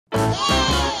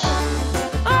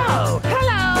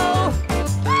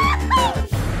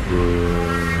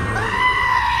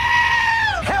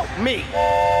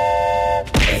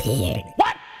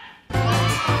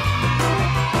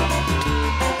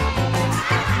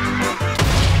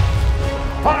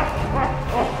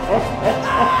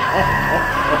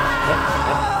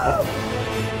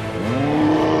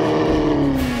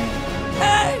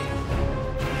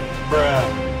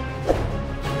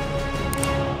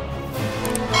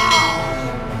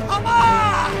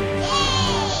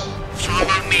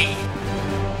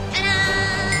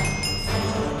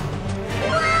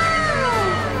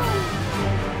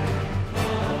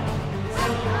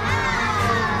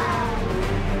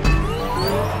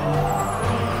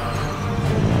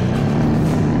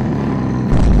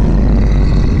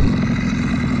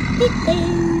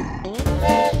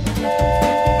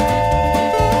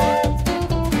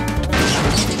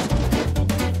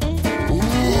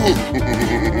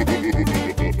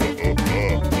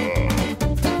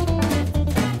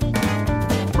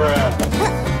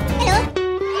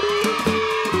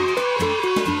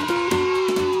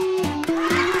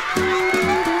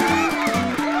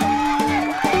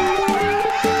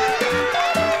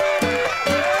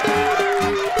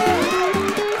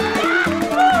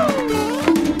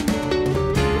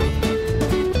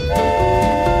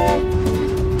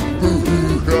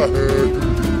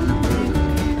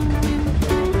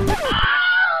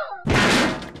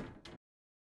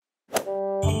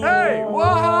Hey,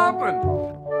 what happened?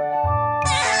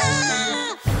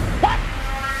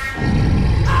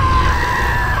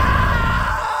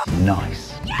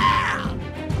 Nice.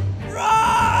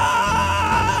 Run!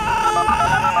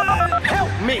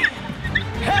 Help me!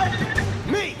 Help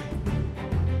me!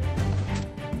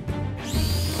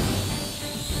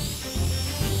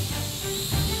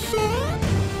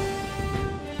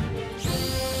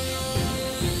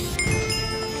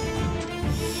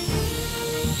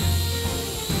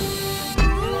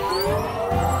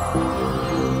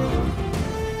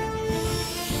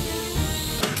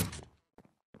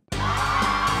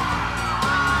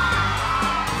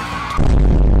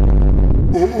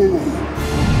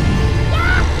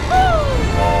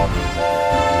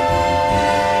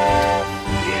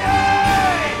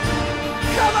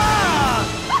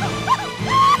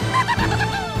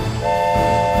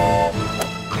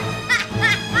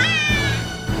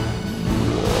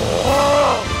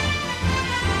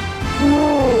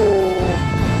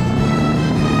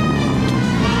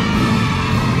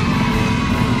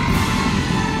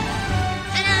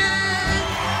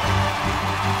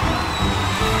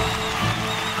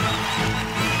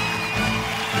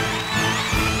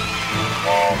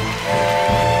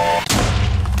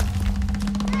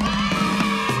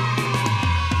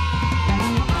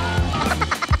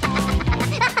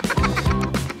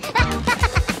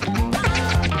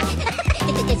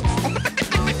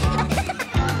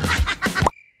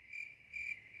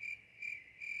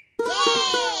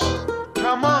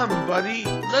 Come on, buddy.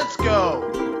 Let's go.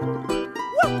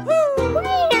 Woohoo!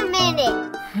 Wait a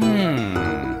minute.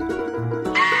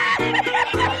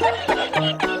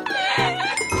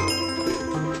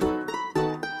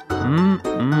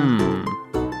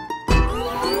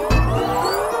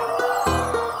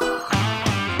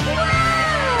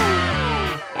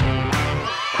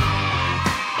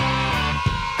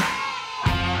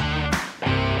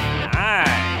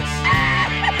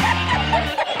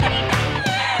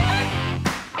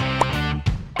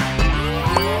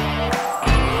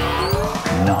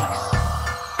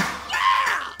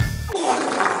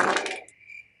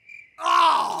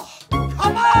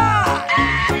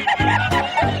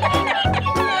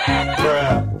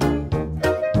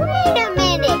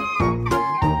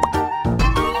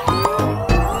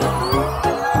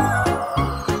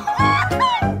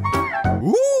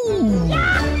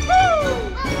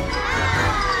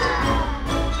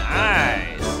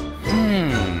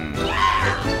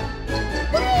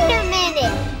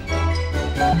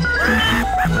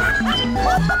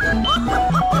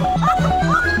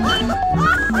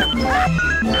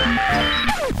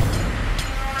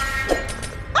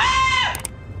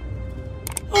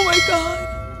 Oh my God!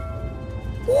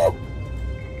 Woo.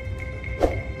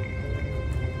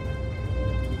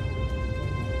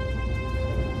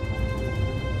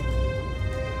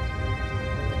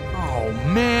 Oh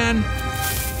man!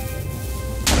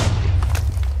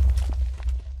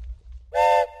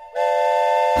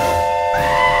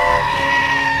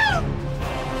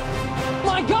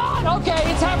 My God!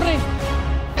 Okay, it's happening.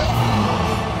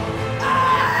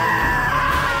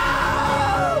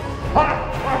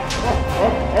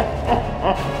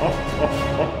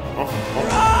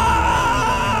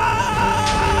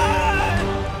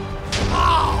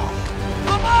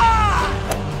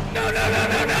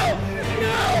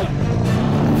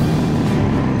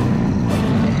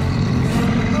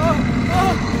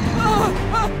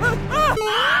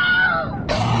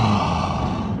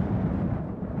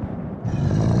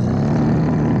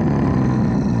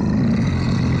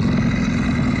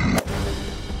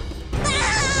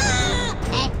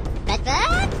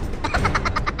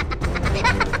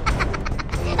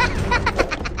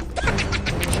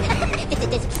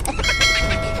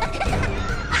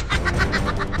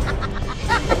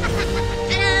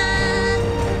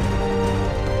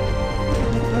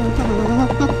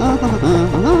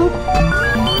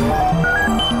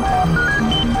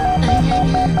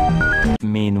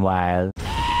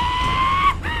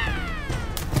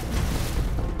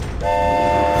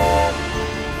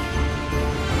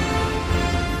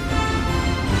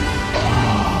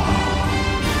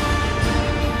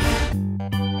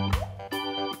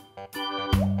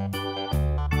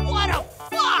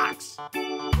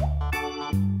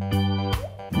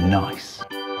 Nice.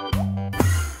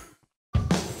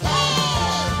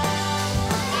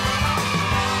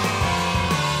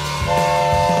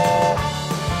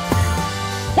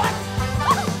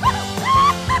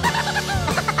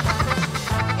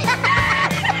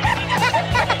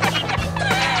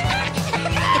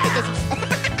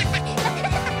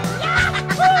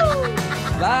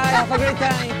 Bye, have a great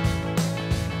time.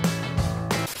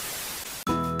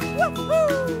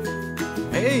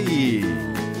 Hey!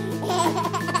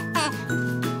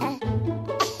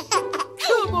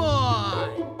 Come on!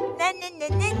 Na na na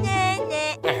na na na.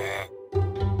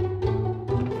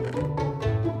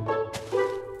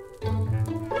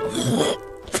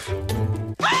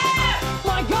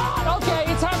 My God, okay,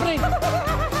 it's happening.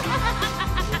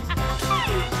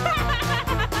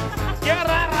 Get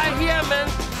out of here, man.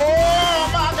 Oh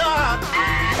my god!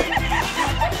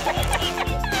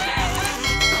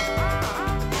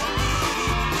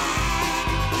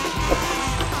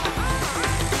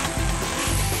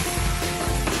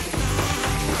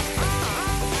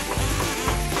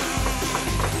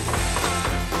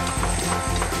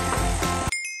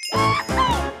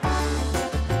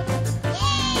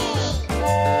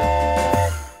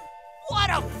 What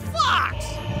a fox!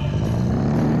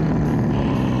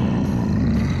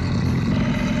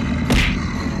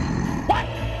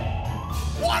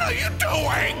 What are you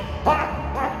doing?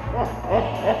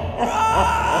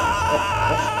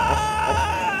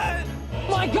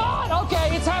 My God,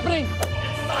 okay, it's happening.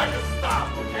 It's time to stop,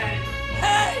 okay?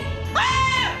 Hey! Ah!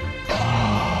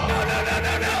 No, no, no,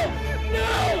 no, no!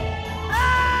 No!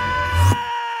 Ah!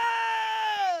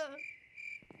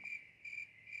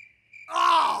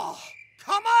 Oh,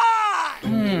 come on!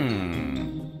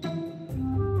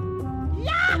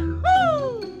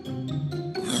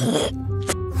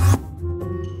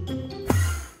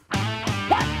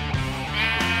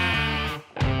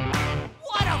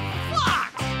 What a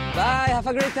fox! Bye, have a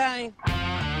great time.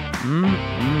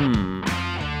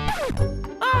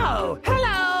 Oh,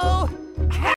 hello!